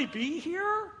you really be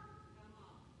here?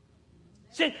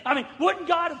 See, wouldn't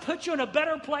God have put you in a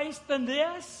better place than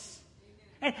this?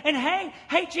 And hey,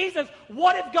 Jesus,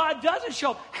 what if God doesn't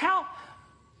show up?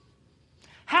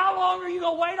 How long are you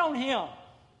going to wait on him?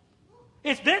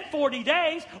 It's been 40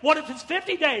 days. What if it's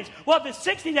 50 days? What if it's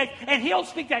 60 days? And he'll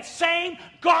speak that same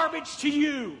garbage to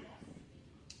you.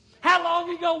 How long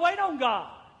are you going to wait on God?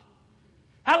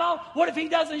 How long? What if he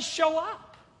doesn't show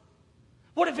up?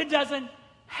 What if it doesn't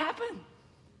happen?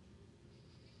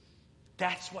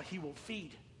 That's what he will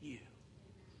feed you.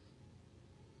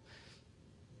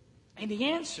 And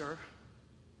the answer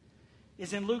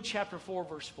is in Luke chapter 4,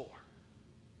 verse 4.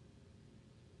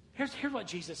 Here's what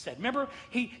Jesus said. Remember,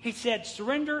 he said,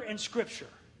 surrender in Scripture.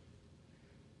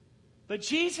 But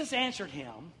Jesus answered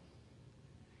him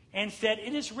and said,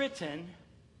 it is written,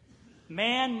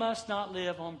 man must not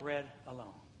live on bread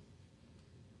alone.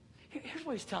 Here's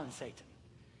what he's telling Satan.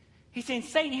 He's saying,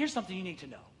 Satan, here's something you need to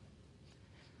know.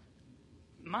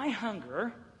 My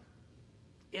hunger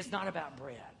is not about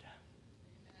bread.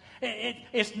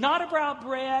 It's not about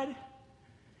bread.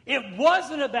 It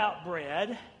wasn't about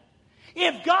bread.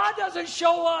 If God doesn't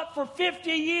show up for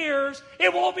 50 years,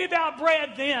 it won't be about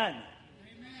bread then.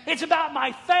 Amen. It's about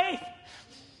my faith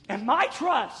and my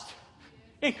trust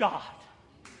in God.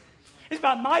 It's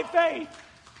about my faith,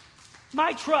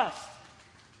 my trust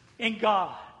in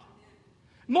God.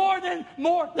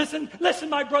 Listen,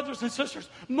 my brothers and sisters,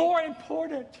 more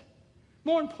important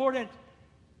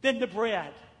than the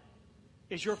bread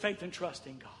is your faith and trust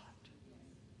in God.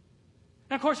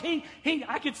 And of course,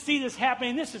 I could see this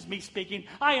happening. This is me speaking.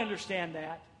 I understand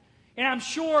that. And I'm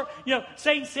sure,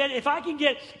 Satan said, if I can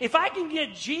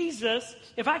get Jesus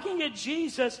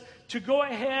to go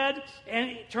ahead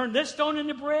and turn this stone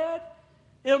into bread,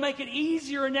 it'll make it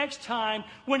easier next time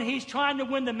when he's trying to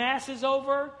win the masses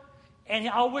over. And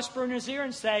I'll whisper in his ear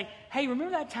and say, hey,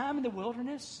 remember that time in the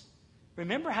wilderness?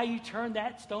 Remember how you turned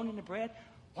that stone into bread?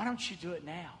 Why don't you do it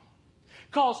now?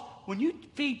 Because when you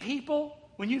feed people,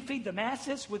 when you feed the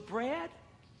masses with bread,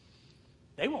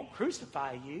 they won't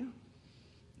crucify you.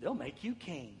 They'll make you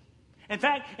king. In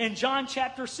fact, in John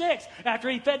chapter 6, after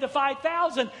he fed the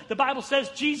 5,000, the Bible says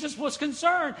Jesus was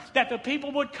concerned that the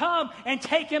people would come and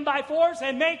take him by force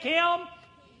and make him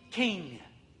king.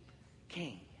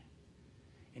 King.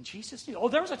 And Jesus knew,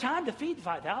 there was a time to feed the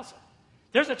 5,000.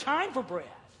 There's a time for bread.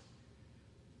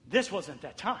 This wasn't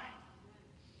that time.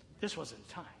 This wasn't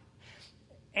the time.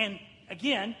 And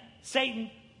again,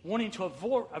 Satan, wanting to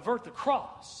avert the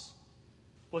cross,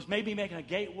 was maybe making a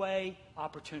gateway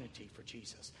opportunity for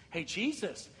Jesus. Hey,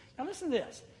 Jesus, now listen to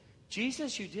this.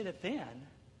 Jesus, you did it then.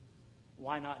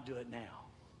 Why not do it now?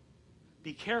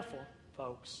 Be careful,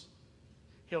 folks.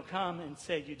 He'll come and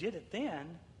say, you did it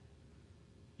then.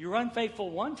 You were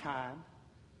unfaithful one time.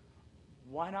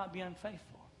 Why not be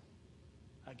unfaithful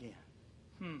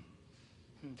again?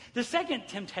 The second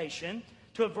temptation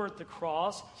to avert the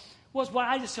cross was what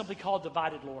I just simply call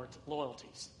divided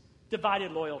loyalties.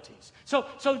 Divided loyalties. So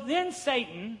then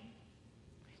Satan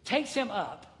takes him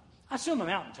up, I assume a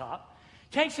mountaintop,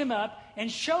 takes him up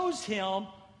and shows him,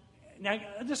 now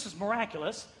this is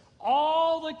miraculous,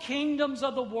 all the kingdoms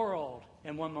of the world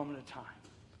in one moment of time.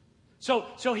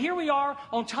 So here we are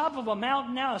on top of a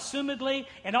mountain now, assumedly,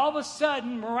 and all of a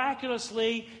sudden,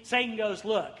 miraculously, Satan goes,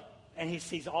 look, and he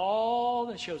sees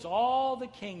shows all the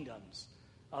kingdoms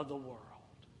of the world.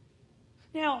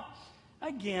 Now,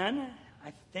 again,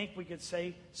 I think we could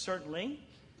say certainly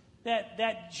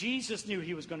that Jesus knew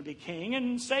he was going to be king,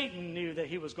 and Satan knew that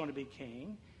he was going to be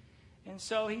king. And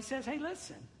so he says, hey,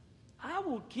 listen, I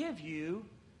will give you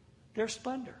their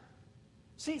splendor.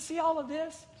 See all of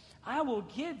this? I will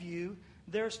give you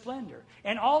their splendor.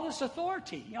 And all this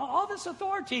authority,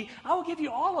 I will give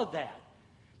you all of that.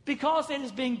 Because it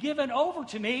has been given over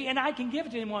to me, and I can give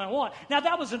it to anyone I want. Now,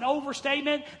 that was an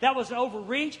overstatement. That was an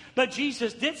overreach. But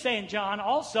Jesus did say in John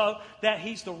also that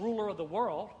he's the ruler of the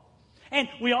world. And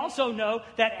we also know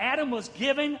that Adam was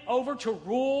given over to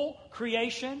rule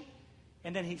creation.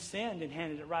 And then he sinned and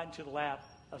handed it right into the lap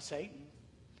of Satan.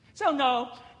 So, no,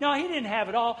 he didn't have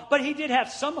it all. But he did have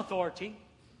some authority.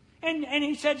 And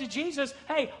he said to Jesus,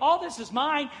 hey, all this is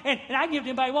mine, and I can give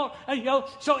it to anybody I want.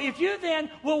 So if you then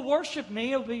will worship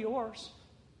me, it'll be yours.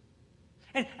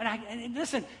 And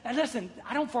listen, I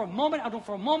don't for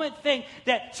a moment think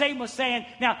that Satan was saying,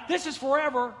 now, this is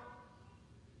forever.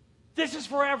 This is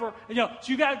forever. So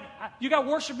you got to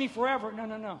worship me forever.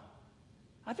 No.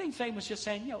 I think Satan was just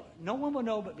saying, no one will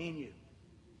know but me and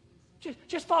you.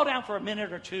 Just fall down for a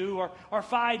minute or two or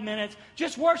 5 minutes.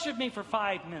 Just worship me for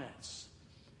 5 minutes.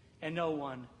 And no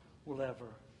one will ever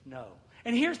know.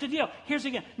 And here's the deal. Here's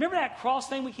again. Remember that cross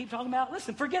thing we keep talking about?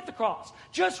 Listen, forget the cross.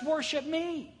 Just worship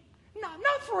me.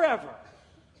 Not forever,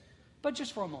 but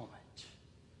just for a moment.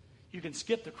 You can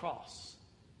skip the cross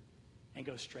and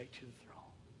go straight to the throne.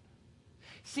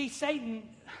 See, Satan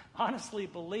honestly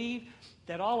believed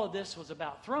that all of this was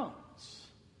about thrones,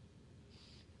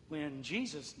 when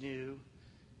Jesus knew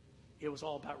it was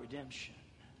all about redemption.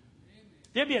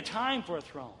 There'd be a time for a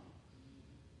throne.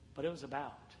 But it was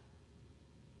about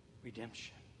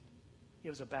redemption. It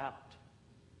was about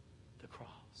the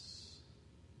cross.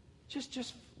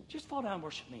 Just fall down and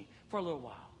worship me for a little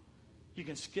while. You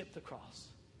can skip the cross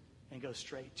and go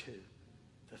straight to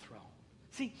the throne.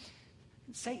 See,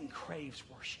 Satan craves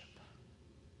worship.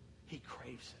 He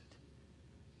craves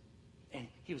it. And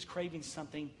he was craving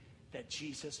something that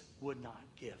Jesus would not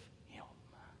give him.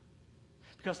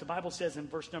 Because the Bible says in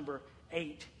verse number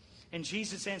 8, and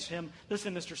Jesus answered him,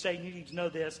 listen, Mr. Satan, you need to know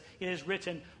this. It is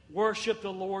written, worship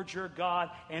the Lord your God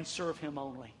and serve him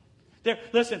only.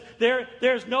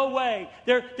 There's no way.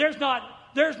 There's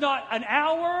not an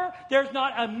hour, there's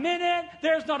not a minute,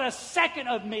 there's not a second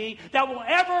of me that will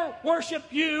ever worship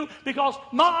you, because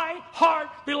my heart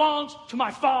belongs to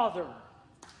my Father.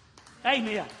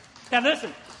 Amen. Now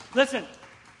listen.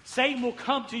 Satan will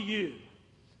come to you.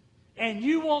 And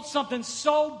you want something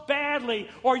so badly,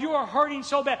 or you are hurting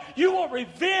so bad. You want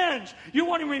revenge. You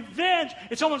want revenge.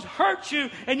 And someone's hurt you,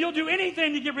 and you'll do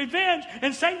anything to get revenge.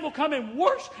 And Satan will come and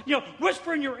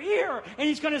whisper in your ear, and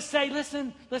he's going to say,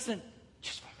 listen,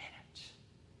 just for a minute.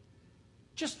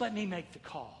 Just let me make the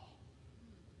call.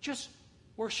 Just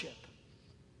worship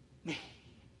me.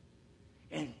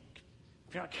 And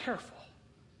if you're not careful,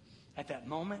 at that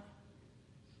moment,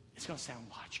 it's going to sound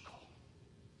logical.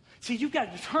 See, you've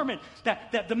got to determine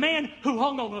that the man who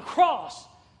hung on the cross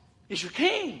is your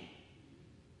king.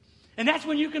 And that's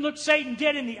when you can look Satan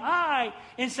dead in the eye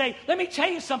and say, let me tell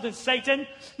you something, Satan,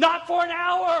 not for an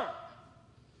hour,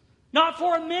 not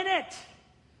for a minute,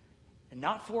 and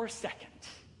not for a second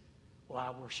will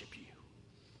I worship you.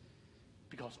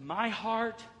 Because my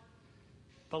heart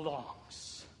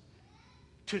belongs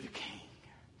to the King.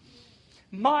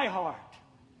 My heart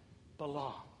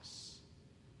belongs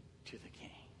to the King.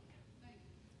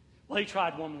 Well, he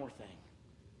tried one more thing.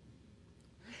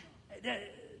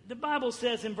 The Bible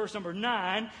says in verse number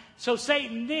 9, so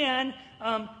Satan then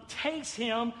takes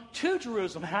him to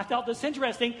Jerusalem. And I thought this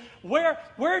interesting. Where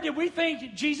did we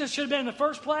think Jesus should have been in the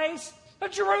first place?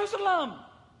 Jerusalem.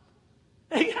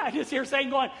 I just hear Satan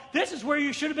going, this is where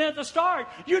you should have been at the start.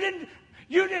 You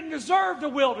didn't deserve the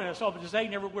wilderness. Oh, but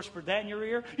Satan never whispered that in your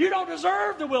ear? You don't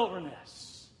deserve the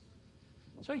wilderness.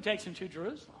 So he takes him to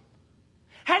Jerusalem.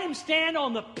 Had him stand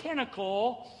on the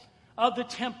pinnacle of the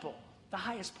temple, the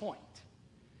highest point.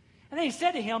 And then he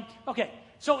said to him, okay,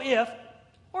 so if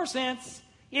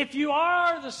you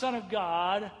are the Son of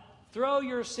God, throw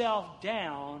yourself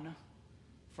down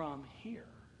from here.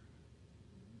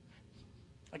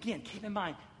 Again, keep in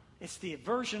mind, it's the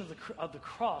aversion of the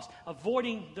cross,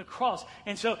 avoiding the cross.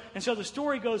 And so the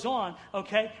story goes on,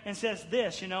 okay, and says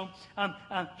this,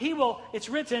 it's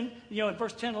written, in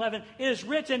verse 10, 11, it is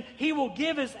written, he will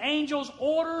give his angels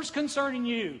orders concerning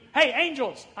you. Hey,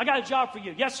 angels, I got a job for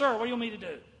you. Yes, sir, what do you want me to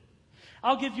do?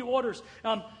 I'll give you orders.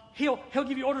 He'll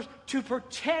give you orders to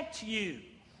protect you.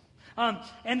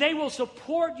 And they will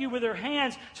support you with their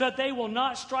hands so that they will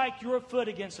not strike your foot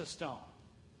against a stone.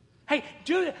 Hey,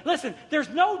 listen, there's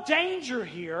no danger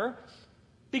here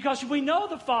because we know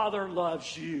the Father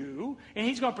loves you and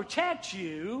he's going to protect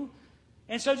you.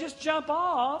 And so just jump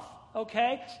off,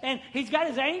 okay? And he's got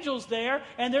his angels there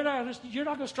and you're not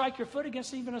going to strike your foot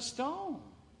against even a stone.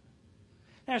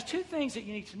 Now, there's two things that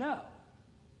you need to know.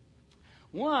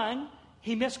 One,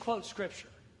 he misquotes Scripture.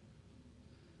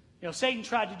 Satan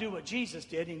tried to do what Jesus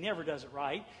did. He never does it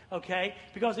right, okay?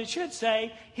 Because it should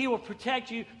say he will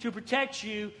protect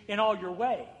you in all your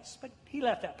ways. But he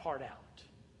left that part out.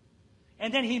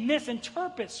 And then he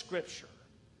misinterprets Scripture.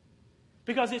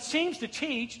 Because it seems to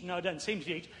teach, no, it doesn't seem to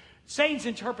teach, Satan's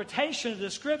interpretation of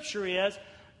the Scripture is,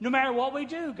 no matter what we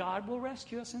do, God will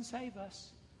rescue us and save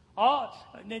us. Oh,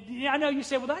 I know you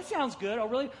say, well, that sounds good. Oh,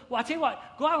 really? Well, I tell you what,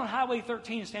 go out on Highway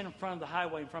 13 and stand in front of the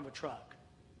highway in front of a truck.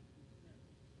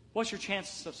 What's your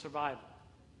chances of survival?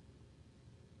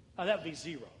 Oh, that would be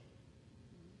zero.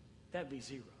 That would be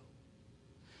zero.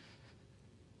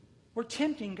 We're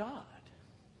tempting God.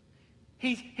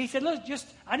 He said, look,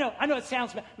 I know it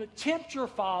sounds bad, but tempt your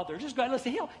Father. Just go ahead,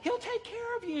 listen, he'll take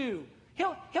care of you.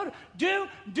 He'll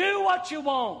do what you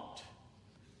want.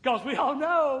 Because we all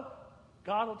know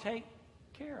God will take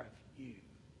care of you.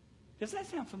 Does that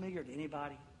sound familiar to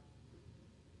anybody?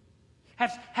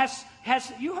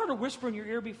 Has you heard a whisper in your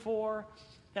ear before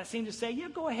that seemed to say, yeah,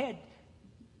 go ahead,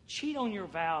 cheat on your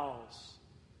vows.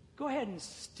 Go ahead and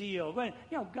steal. Go ahead.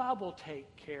 God will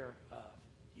take care of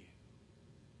you.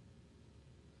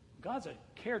 God's a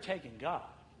caretaking God.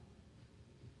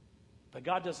 But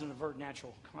God doesn't avert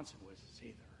natural consequences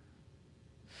either.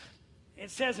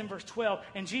 It says in verse 12,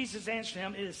 and Jesus answered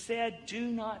him, it is said, do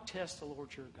not test the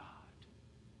Lord your God.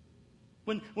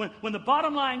 When the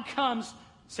bottom line comes,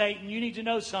 Satan, you need to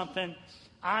know something.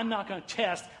 I'm not going to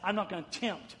test. I'm not going to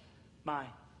tempt my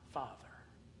Father.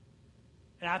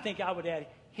 And I think I would add,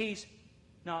 he's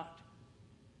not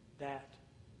that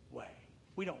way.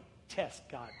 We don't test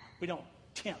God. We don't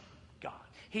tempt God.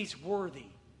 He's worthy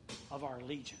of our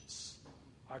allegiance,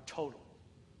 our total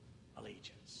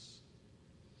allegiance.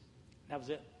 That was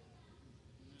it.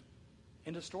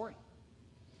 End of story.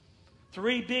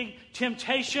 3 big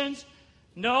temptations.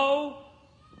 No.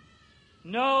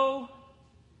 No.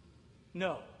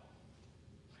 No.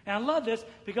 And I love this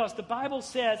because the Bible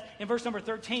says in verse number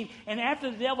 13, and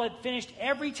after the devil had finished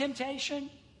every temptation,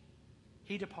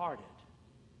 he departed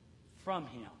from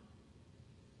him.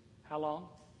 How long?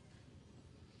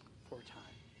 For a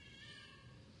time.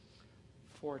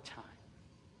 For a time.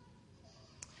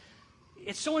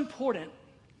 It's so important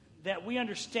that we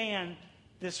understand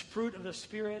this fruit of the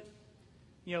Spirit.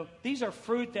 These are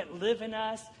fruit that live in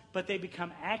us, but they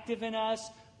become active in us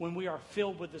when we are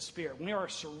filled with the Spirit. When we are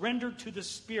surrendered to the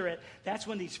Spirit, that's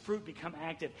when these fruit become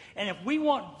active. And if we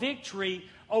want victory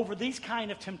over these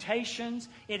kind of temptations,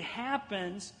 it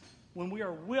happens when we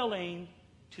are willing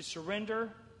to surrender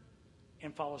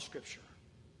and follow Scripture.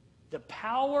 The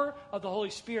power of the Holy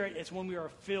Spirit is when we are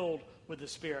filled with the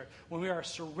Spirit, when we are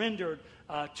surrendered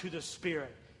to the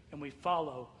Spirit, and we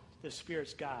follow the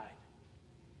Spirit's guide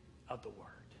of the Word.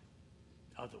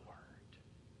 Of the Word.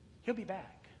 He'll be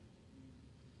back.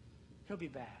 He'll be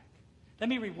back. Let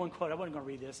me read one quote. I wasn't going to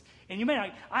read this. And you may not,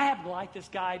 I happen to like this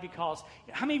guy because,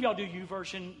 how many of y'all do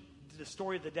YouVersion, the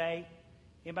story of the day?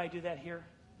 Anybody do that here?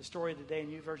 The story of the day in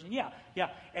YouVersion? Yeah.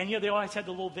 And they always had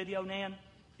the little video, Nan.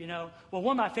 Well,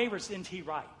 one of my favorites is N.T.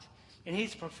 Wright. And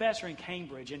he's a professor in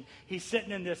Cambridge. And he's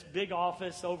sitting in this big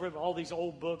office over all these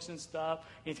old books and stuff.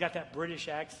 And he's got that British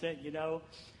accent,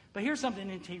 But here's something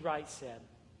N.T. Wright said.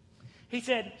 He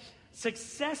said,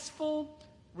 successful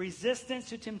resistance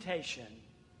to temptation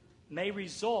may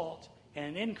result in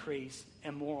an increase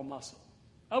in moral muscle.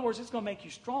 In other words, it's going to make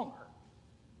you stronger.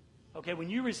 Okay, when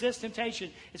you resist temptation,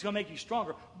 it's going to make you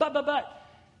stronger. But,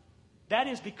 that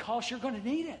is because you're going to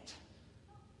need it.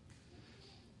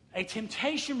 A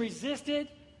temptation resisted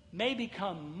may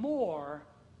become more,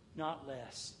 not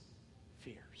less,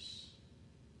 fierce.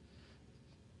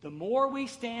 The more we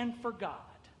stand for God,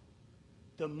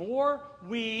 the more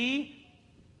we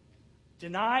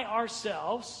deny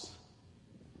ourselves,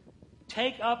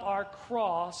 take up our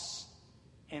cross,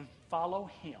 and follow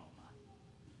Him,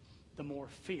 the more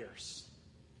fierce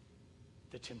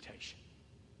the temptation,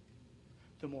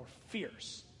 the more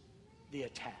fierce the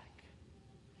attack.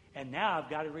 And now I've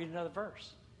got to read another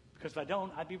verse, because if I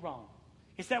don't, I'd be wrong.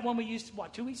 It's that one we used,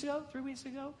 2 weeks ago, 3 weeks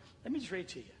ago? Let me just read it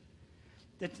to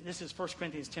you. This is 1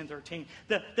 Corinthians 10:13.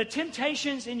 The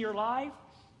temptations in your life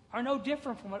are no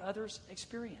different from what others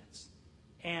experience.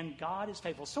 And God is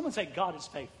faithful. Someone say, God is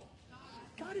faithful.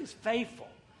 God is faithful.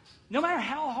 No matter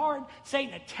how hard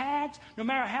Satan attacks, no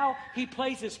matter how he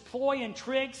plays his ploy and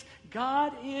tricks,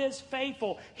 God is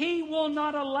faithful. He will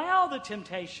not allow the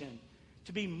temptation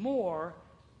to be more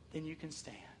than you can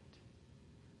stand.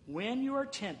 When you are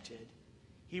tempted,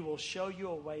 He will show you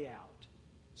a way out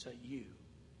so that you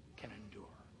can endure.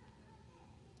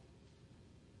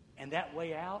 And that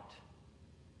way out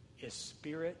is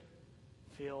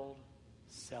Spirit-filled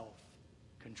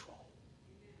self-control.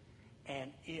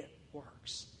 And it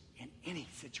works in any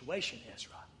situation,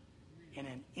 Ezra, and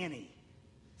in any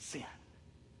sin.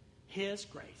 His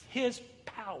grace, His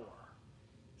power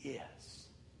is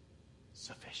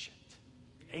sufficient.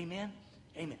 Amen?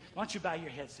 Amen. Why don't you bow your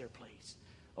heads there, please?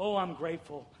 Oh, I'm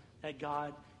grateful that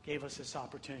God gave us this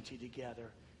opportunity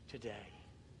together today.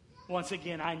 Once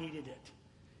again, I needed it.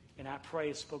 And I pray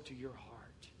it spoke to your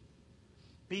heart.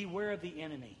 Beware of the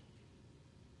enemy.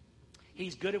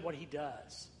 He's good at what he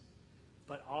does.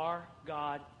 But our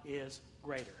God is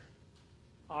greater.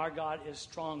 Our God is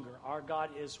stronger. Our God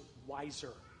is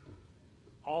wiser.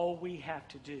 All we have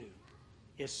to do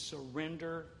is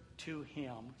surrender to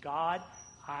Him. God,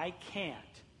 I can't,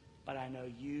 but I know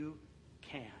you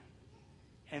can.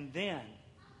 And then,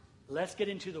 let's get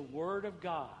into the Word of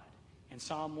God. In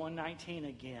Psalm 119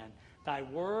 again, Thy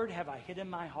word have I hid in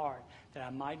my heart, that I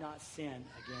might not sin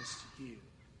against you.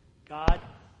 God,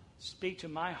 speak to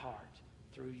my heart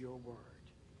through your word.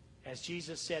 As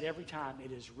Jesus said every time,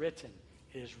 it is written,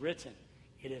 it is written,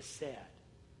 it is said.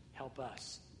 Help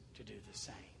us to do the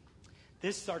same.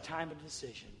 This is our time of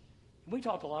decision. We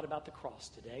talked a lot about the cross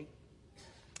today.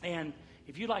 And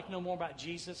if you'd like to know more about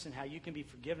Jesus and how you can be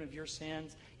forgiven of your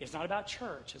sins, it's not about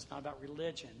church. It's not about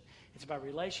religion. It's about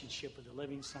relationship with the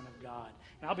living Son of God.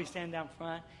 And I'll be standing down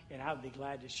front, and I would be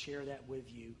glad to share that with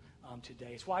you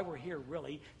today. It's why we're here,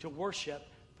 really, to worship,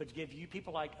 but to give you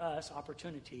people like us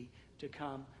opportunity to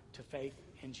come to faith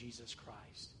in Jesus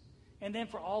Christ. And then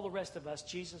for all the rest of us,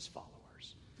 Jesus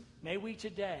followers, may we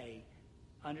today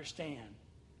understand,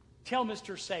 tell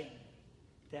Mr. Satan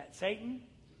that, Satan,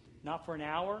 not for an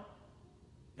hour,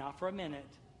 not for a minute,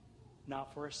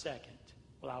 not for a second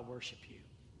will I worship you.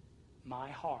 My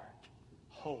heart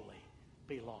wholly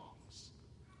belongs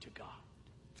to God.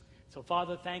 So,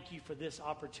 Father, thank you for this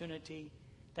opportunity.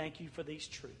 Thank you for these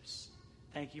truths.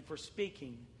 Thank you for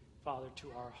speaking, Father,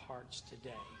 to our hearts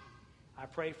today. I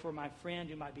pray for my friend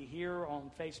who might be here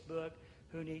on Facebook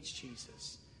who needs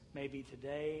Jesus. Maybe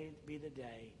today be the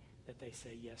day that they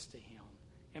say yes to Him.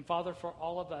 And Father, for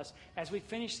all of us, as we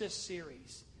finish this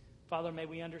series, Father, may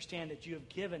we understand that you have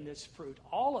given this fruit,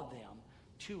 all of them,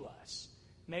 to us.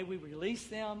 May we release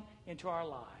them into our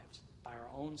lives by our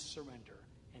own surrender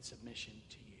and submission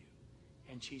to you.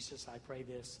 And Jesus, I pray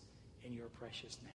this in your precious name.